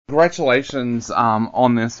Congratulations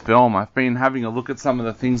on this film. I've been having a look at some of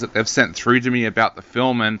the things that they've sent through to me about the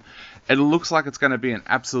film, and it looks like it's going to be an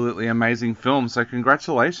absolutely amazing film, so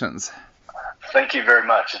congratulations. Thank you very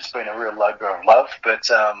much. It's been a real labour of love, but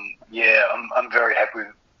I'm very happy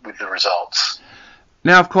with the results.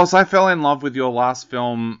 Now, of course, I fell in love with your last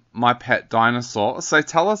film, My Pet Dinosaur, so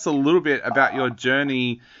tell us a little bit about your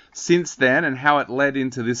journey since then and how it led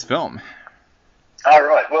into this film. All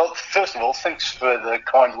right. Well, first of all, thanks for the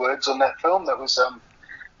kind words on that film. That was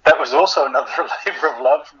also another labour of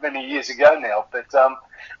love many years ago now. But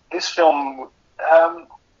this film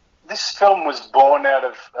was born out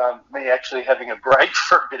of me actually having a break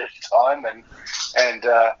for a bit of time and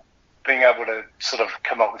being able to sort of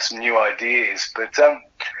come up with some new ideas. But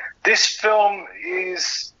this film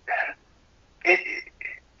it's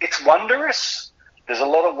wondrous. There's a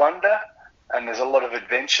lot of wonder. And there's a lot of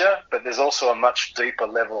adventure, but there's also a much deeper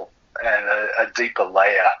level and a deeper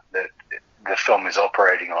layer that the film is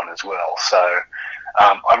operating on as well. So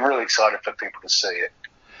I'm really excited for people to see it.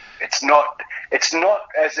 It's not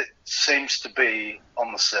as it seems to be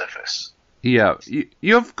on the surface. Yeah,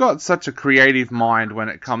 you've got such a creative mind when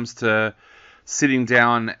it comes to sitting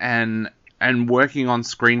down and working on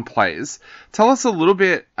screenplays. Tell us a little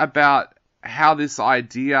bit about how this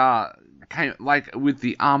idea came, like with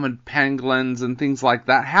the armored pangolins and things like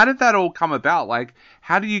that. How did that all come about? Like,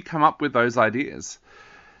 how do you come up with those ideas?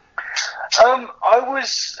 I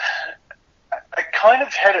kind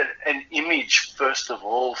of had an image, first of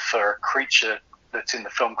all, for a creature that's in the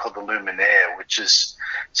film called the Luminaire, which is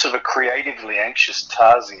sort of a creatively anxious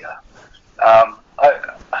tarsier.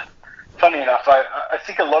 Funny enough, I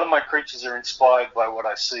think a lot of my creatures are inspired by what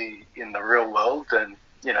I see in the real world and,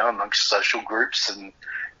 amongst social groups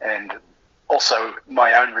and also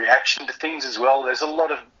my own reaction to things as well. There's a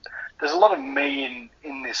lot of me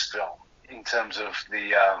in this film in terms of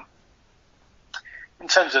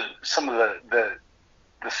some of the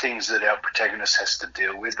things that our protagonist has to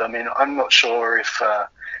deal with. I mean, I'm not sure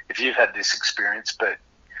if you've had this experience, but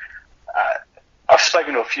I've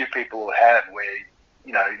spoken to a few people who have, where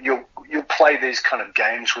you'll play these kind of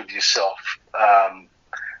games with yourself,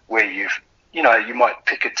 where you might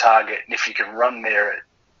pick a target, and if you can run there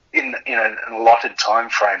in an allotted time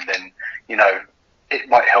frame, then it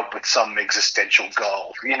might help with some existential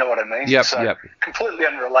goal. You know what I mean? Yep. Completely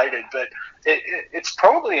unrelated, but it's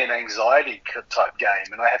probably an anxiety type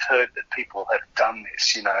game, and I have heard that people have done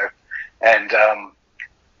this, and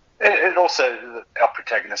it also, our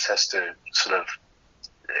protagonist has to sort of,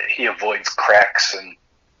 he avoids cracks, and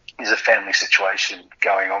there's a family situation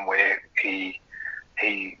going on where he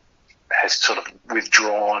has sort of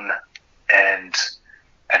withdrawn and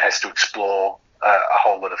has to explore a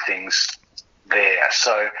whole lot of things there.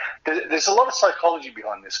 So there's a lot of psychology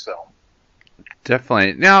behind this film.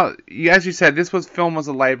 Definitely. Now, as you said, this film was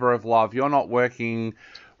a labour of love. You're not working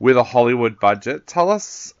with a Hollywood budget. Tell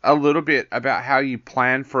us a little bit about how you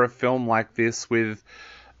plan for a film like this with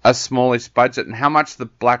a smallish budget, and how much the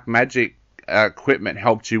Blackmagic equipment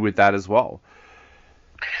helped you with that as well.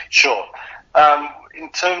 Sure. In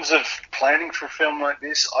terms of planning for a film like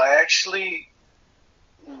this, I actually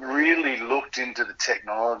really looked into the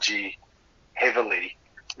technology heavily,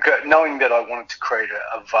 knowing that I wanted to create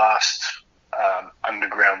a vast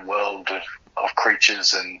underground world of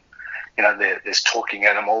creatures, and there's talking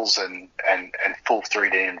animals and full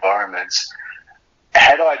 3D environments.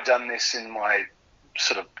 Had I done this in my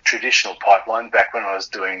sort of traditional pipeline back when I was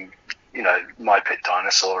doing My Pet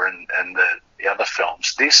Dinosaur and the other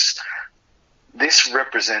films, this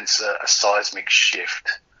represents a seismic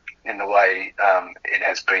shift in the way it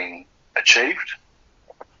has been achieved.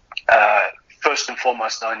 First and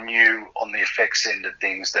foremost, I knew on the effects end of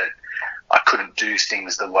things that I couldn't do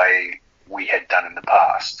things the way we had done in the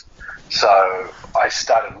past. So I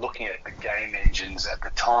started looking at the game engines at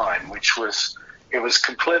the time, it was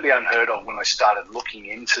completely unheard of when I started looking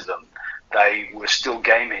into them. They were still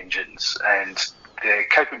game engines, and their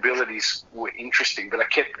capabilities were interesting, but I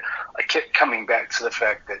kept coming back to the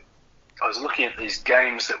fact that I was looking at these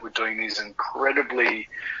games that were doing these incredibly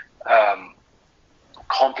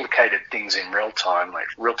complicated things in real time, like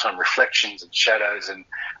real-time reflections and shadows. And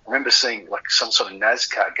I remember seeing like some sort of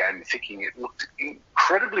NASCAR game and thinking it looked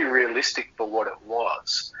incredibly realistic for what it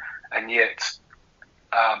was. And yet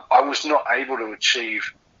I was not able to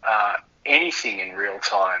achieve anything in real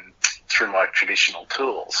time through my traditional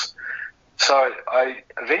tools. So I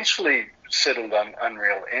eventually settled on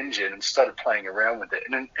Unreal Engine and started playing around with it.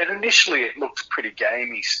 And initially it looked pretty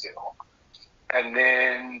gamey still. And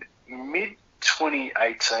then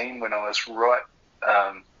mid-2018, when I was right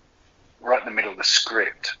in the middle of the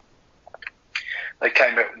script, they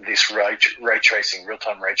came out with this ray tracing,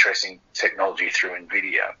 real-time ray tracing technology through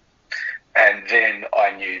NVIDIA. And then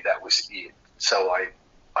I knew that was it. So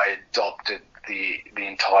I adopted the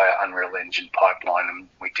entire Unreal Engine pipeline, and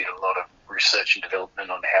we did a lot of research and development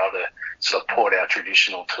on how to sort of port our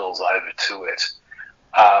traditional tools over to it.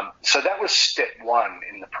 So that was step one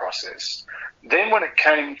in the process. Then when it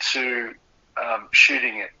came to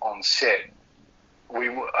shooting it on set,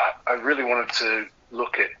 I really wanted to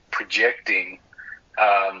look at projecting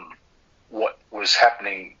what was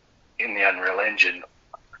happening in the Unreal Engine.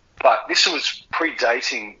 But this was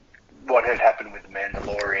predating what had happened with The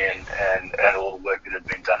Mandalorian and all the work that had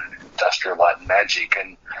been done in Industrial Light and Magic.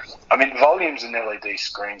 And, I mean, volumes and LED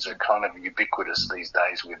screens are kind of ubiquitous these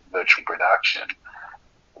days with virtual production.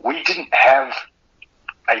 We didn't have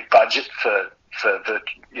a budget for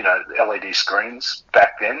LED screens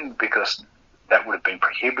back then, because that would have been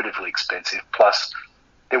prohibitively expensive. Plus,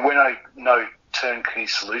 there were no turnkey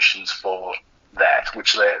solutions for that,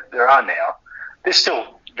 which there are now. They're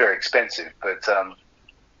still very expensive, but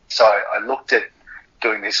so I looked at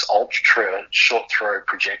doing this ultra short throw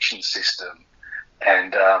projection system,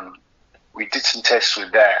 and we did some tests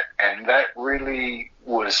with that, and that really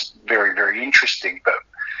was very, very interesting. But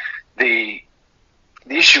the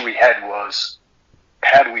issue we had was,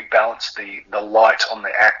 how do we balance the light on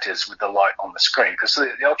the actors with the light on the screen? Because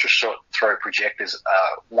the ultra short throw projectors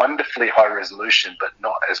are wonderfully high resolution, but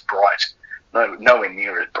not as bright, nowhere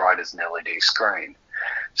near as bright as an LED screen.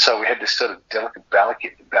 So we had this sort of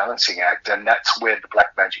delicate balancing act, and that's where the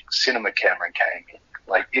Blackmagic Cinema camera came in.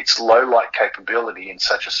 Like, its low light capability in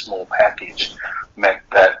such a small package meant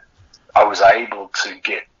that I was able to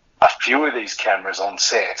get a few of these cameras on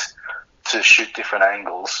set to shoot different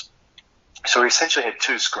angles. So we essentially had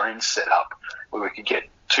two screens set up where we could get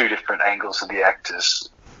two different angles of the actors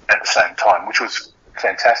at the same time, which was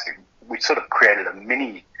fantastic. We sort of created a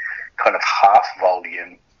mini kind of half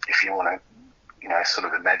volume, if you want to, sort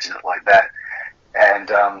of imagine it like that. And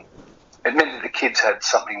it meant that the kids had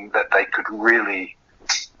something that they could really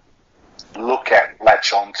look at,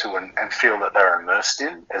 latch onto, and feel that they're immersed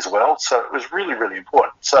in as well. So it was really, really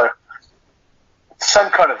important. So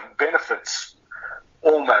some kind of benefits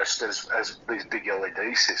almost as these big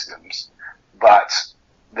LED systems, but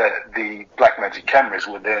the Blackmagic cameras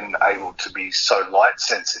were then able to be so light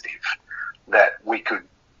sensitive that we could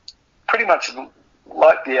pretty much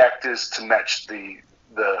light the actors to match the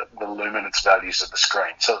luminance values of the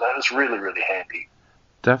screen. So that was really, really handy.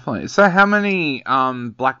 Definitely. So how many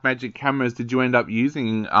Blackmagic cameras did you end up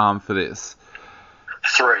using for this?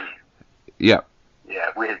 3. Yep.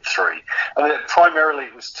 Yeah, we had 3. I mean, primarily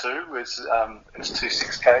it was 2. It was 2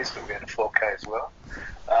 6Ks, but we had a 4K as well.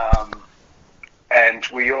 And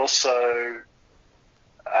we also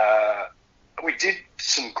we did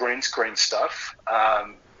some green screen stuff,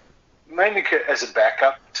 mainly as a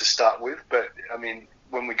backup to start with. But I mean,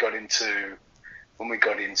 when we got into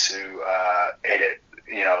edit,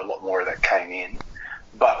 a lot more of that came in.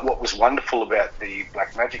 But what was wonderful about the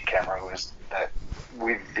Blackmagic camera was that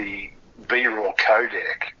with the B-raw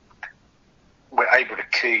codec, we're able to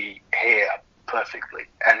key hair perfectly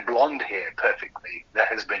and blonde hair perfectly that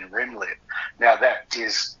has been rim lit. Now, that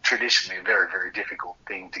is traditionally a very, very difficult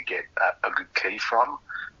thing to get a good key from,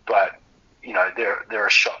 but there are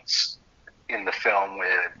shots in the film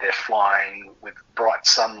where they're flying with bright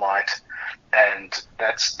sunlight, and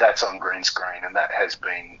that's on green screen, and that has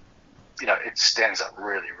been, it stands up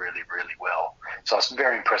really, really, really well. So I was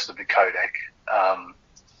very impressed with the codec.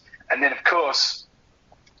 And then, of course,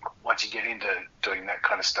 once you get into doing that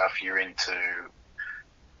kind of stuff, you're into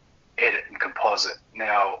edit and composite.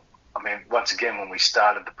 Now, I mean, once again, when we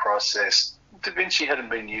started the process, DaVinci hadn't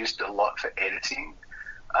been used a lot for editing,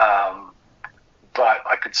 but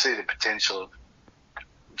I could see the potential of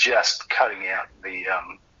just cutting out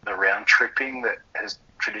the round tripping that has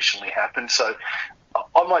traditionally happened. So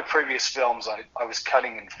on my previous films, I was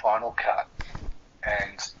cutting in Final Cut,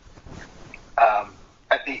 and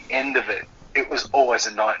at the end of it, it was always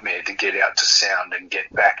a nightmare to get out to sound and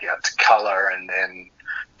get back out to color and then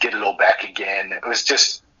get it all back again. It was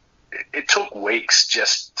just, it took weeks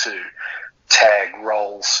just to tag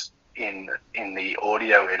roles in the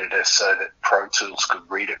audio editor so that Pro Tools could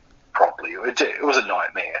read it properly. It was a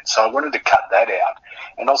nightmare. So I wanted to cut that out.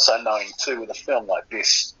 And also knowing too, with a film like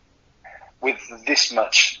this, with this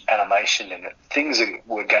much animation in it, things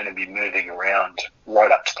were going to be moving around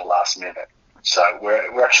right up to the last minute. So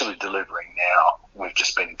we're actually delivering now. We've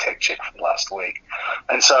just been in tech check for the last week.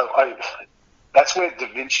 And so that's where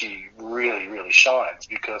DaVinci really, really shines,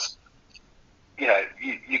 because,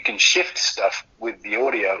 you can shift stuff with the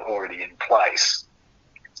audio already in place.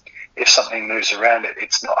 if something moves around it,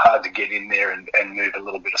 it's not hard to get in there and move a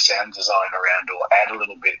little bit of sound design around or add a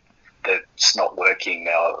little bit that's not working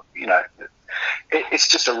now. It's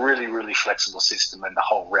just a really, really flexible system, and the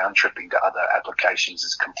whole round tripping to other applications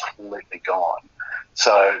is completely gone.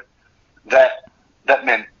 So that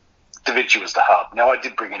meant DaVinci was the hub. Now, I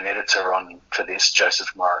did bring an editor on for this,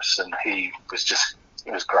 Joseph Morris, and he was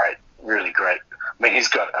great, really great. I mean, he's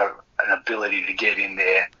got an ability to get in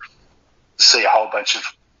there, see a whole bunch of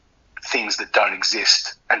things that don't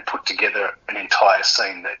exist, and put together an entire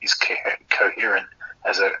scene that is coherent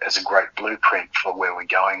as a great blueprint for where we're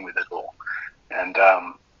going with it all. And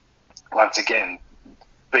once again,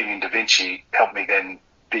 being in DaVinci helped me then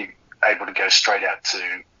be able to go straight out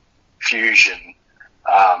to Fusion,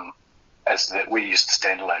 as that we used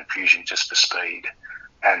standalone Fusion just for speed.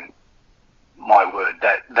 And my word,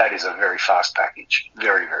 that is a very fast package,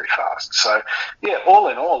 very, very fast. So yeah, all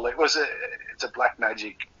in all, it's a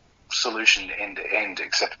Blackmagic solution end to end,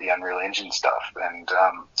 except for the Unreal Engine stuff, and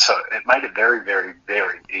so it made it very, very,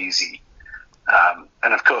 very easy.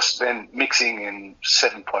 And of course, then mixing in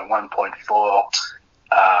 7.1.4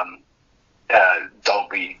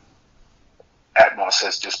 Dolby Atmos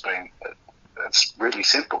has just been, it's really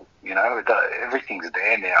simple. Everything's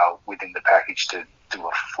there now within the package to do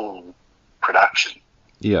a full production.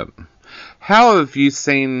 Yep. How have you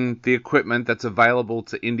seen the equipment that's available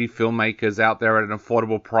to indie filmmakers out there at an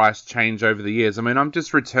affordable price change over the years? I mean, I'm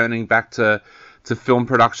just returning back to film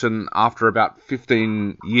production after about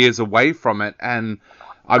 15 years away from it, and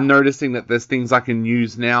I'm noticing that there's things I can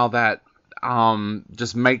use now that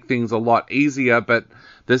just make things a lot easier, but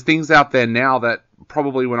there's things out there now that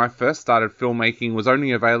probably when I first started filmmaking was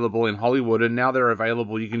only available in Hollywood, and now they're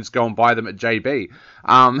available, you can just go and buy them at JB.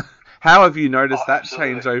 How have you noticed that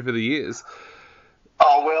change over the years?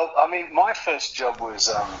 Oh, well, I mean, my first job was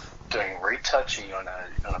doing retouching on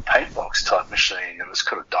a paint box type machine. It was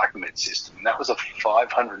called a document system, and that was a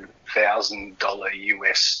 $500,000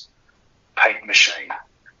 US paint machine.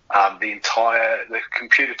 The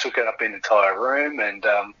computer took up an entire room, and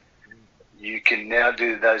you can now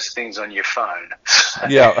do those things on your phone.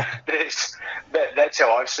 Yeah. That's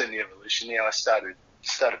how I've seen the evolution. I started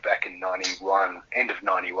back in 91, end of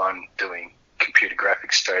 91, doing computer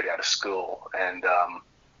graphics straight out of school, and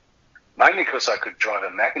mainly because I could drive a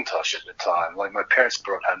Macintosh at the time. Like, my parents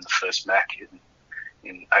brought home the first Mac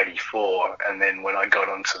in 84, and then when I got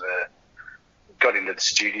into the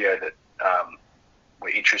studio that were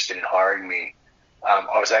interested in hiring me,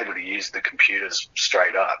 I was able to use the computers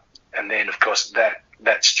straight up. And then, of course,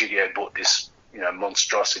 that studio bought this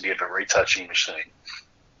monstrosity of a retouching machine.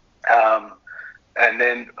 And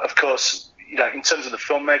then, of course, in terms of the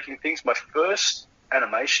filmmaking things, my first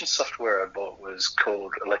animation software I bought was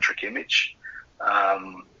called Electric Image.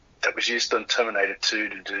 That was used on Terminator 2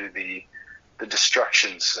 to do the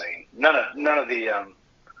destruction scene. None of the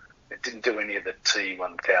it didn't do any of the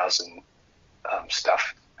T-1000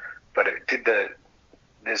 stuff, but it did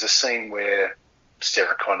there's a scene where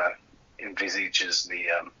Sarah Connor envisages the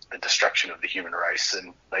destruction of the human race,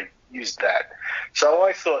 and they used that. So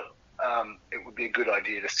I thought it would be a good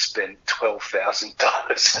idea to spend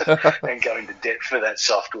 $12,000 and go into debt for that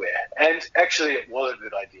software. And actually, it was a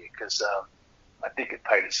good idea, because I think it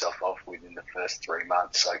paid itself off within the first 3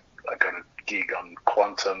 months. I got a gig on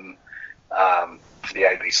Quantum for the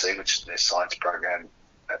ABC, which is their science program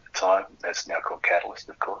at the time. That's now called Catalyst,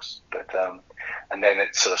 of course. But and then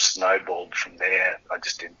it sort of snowballed from there. I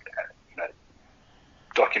just did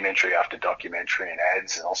documentary after documentary and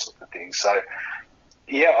ads and all sorts of things. So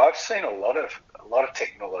yeah, I've seen a lot of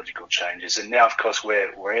technological changes, and now, of course,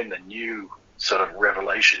 we're in the new sort of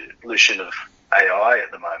revolution of AI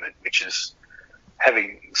at the moment, which is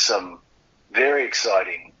having some very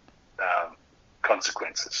exciting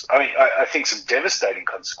consequences. I mean, I think some devastating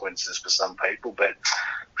consequences for some people, but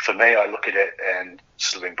for me, I look at it and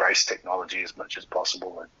sort of embrace technology as much as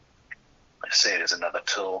possible, and I see it as another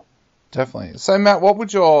tool. Definitely. So, Matt, what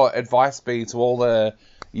would your advice be to all the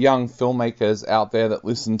young filmmakers out there that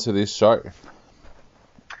listen to this show?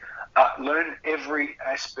 Learn every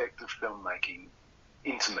aspect of filmmaking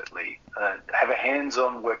intimately. Have a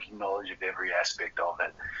hands-on working knowledge of every aspect of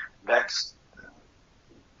it. That's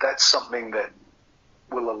something that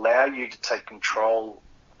will allow you to take control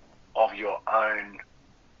of your own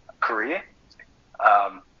career.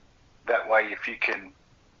 That way, if you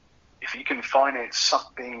can finance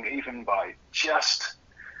something, even by just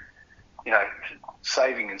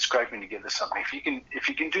saving and scraping together something, if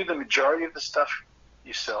you can do the majority of the stuff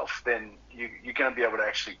yourself, then you're going to be able to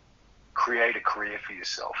actually create a career for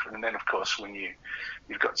yourself. And then, of course, when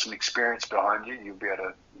you've got some experience behind you, you'll be able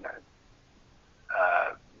to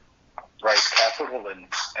raise capital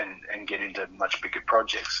and get into much bigger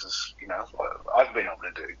projects, as I've been able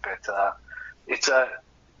to do. But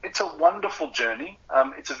it's a wonderful journey.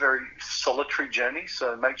 It's a very solitary journey,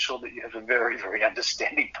 so make sure that you have a very, very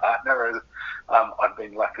understanding partner. I've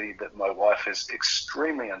been lucky that my wife is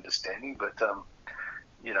extremely understanding, but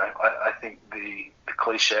I think the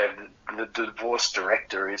cliche of the divorce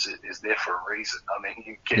director is there for a reason. I mean,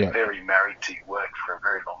 you get very married to your work for a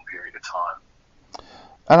very long period of time.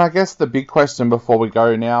 And I guess the big question before we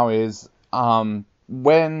go now is,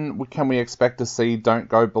 when can we expect to see Don't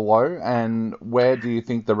Go Below, and where do you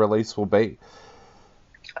think the release will be?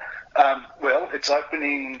 Well, it's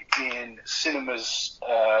opening in cinemas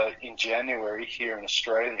in January here in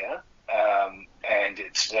Australia. And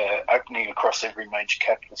it's opening across every major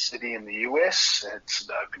capital city in the US. It's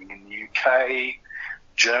opening in the UK,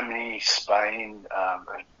 Germany, Spain, a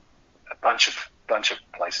bunch of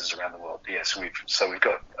places around the world. Yes, we've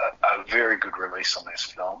got a very good release on this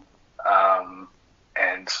film,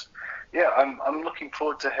 and I'm looking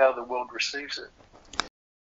forward to how the world receives it.